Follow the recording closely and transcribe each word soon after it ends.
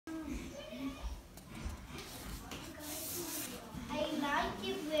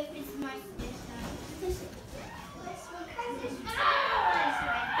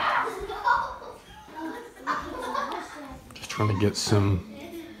trying to get some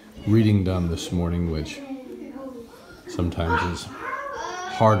reading done this morning, which sometimes is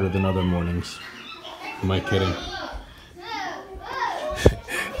harder than other mornings. Am I kidding?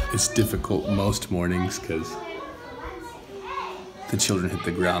 It's difficult most mornings because the children hit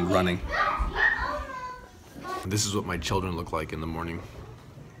the ground running. This is what my children look like in the morning.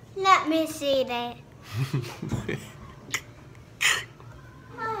 Let me see that.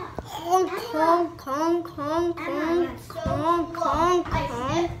 Honk, honk, honk, honk, honk, honk, honk,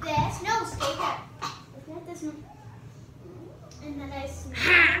 honk. No, stay there. Look at this one. And then I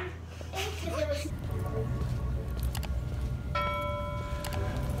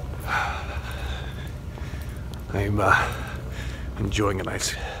I'm enjoying a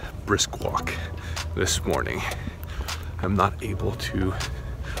nice brisk walk this morning. I'm not able to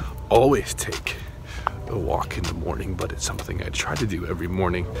always take a walk in the morning, but it's something I try to do every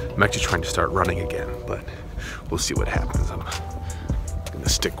morning. I'm actually trying to start running again, but we'll see what happens. I'm gonna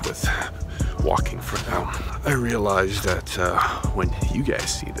stick with walking for now. I realize that when you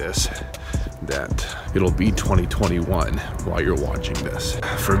guys see this, that it'll be 2021 while you're watching this.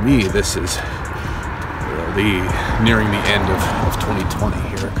 For me, this is nearing the end of 2020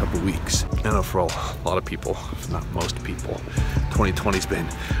 here, a couple weeks. I know for a lot of people, if not most people, 2020's been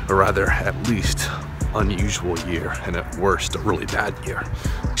a rather, at least, unusual year, and at worst, a really bad year.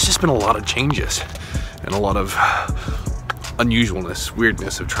 It's just been a lot of changes and a lot of unusualness,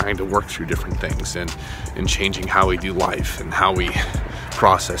 weirdness of trying to work through different things and changing how we do life and how we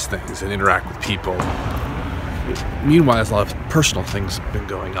process things and interact with people. Meanwhile, there's a lot of personal things have been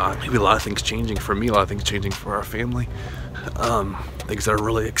going on. Maybe a lot of things changing for me, a lot of things changing for our family. Things that are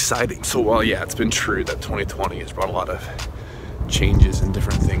really exciting. So while, yeah, it's been true that 2020 has brought a lot of changes and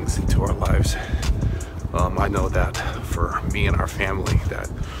different things into our lives, I know that for me and our family, that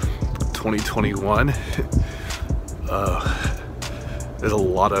 2021, there's a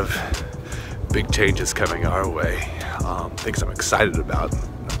lot of big changes coming our way. Things I'm excited about,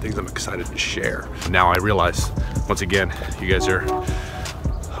 things I'm excited to share. Now I realize, once again, you guys are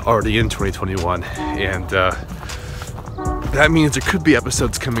already in 2021, and that means there could be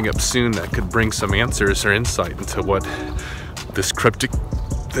episodes coming up soon that could bring some answers or insight into what this cryptic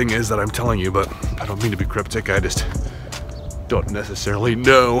thing is that I'm telling you, but I don't mean to be cryptic, I just don't necessarily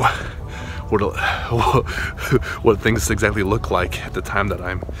know what things exactly look like at the time that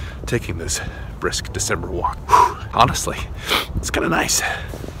I'm taking this brisk December walk. Honestly, it's kind of nice.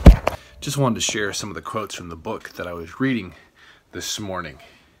 Just wanted to share some of the quotes from the book that I was reading this morning.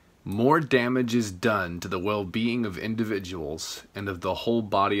 More damage is done to the well-being of individuals and of the whole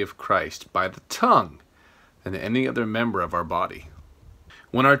body of Christ by the tongue than any other member of our body.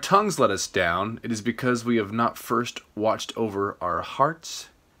 When our tongues let us down, it is because we have not first watched over our hearts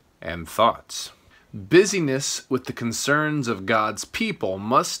and thoughts. Busyness with the concerns of God's people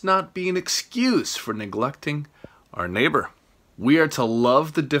must not be an excuse for neglecting our neighbor. We are to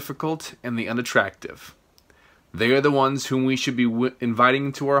love the difficult and the unattractive. They are the ones whom we should be inviting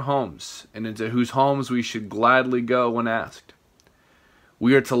into our homes, and into whose homes we should gladly go when asked.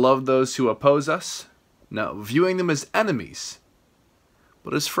 We are to love those who oppose us, not viewing them as enemies,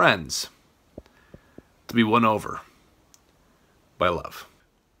 but as friends, to be won over by love.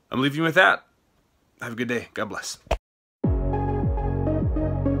 I'm leaving you with that. Have a good day. God bless.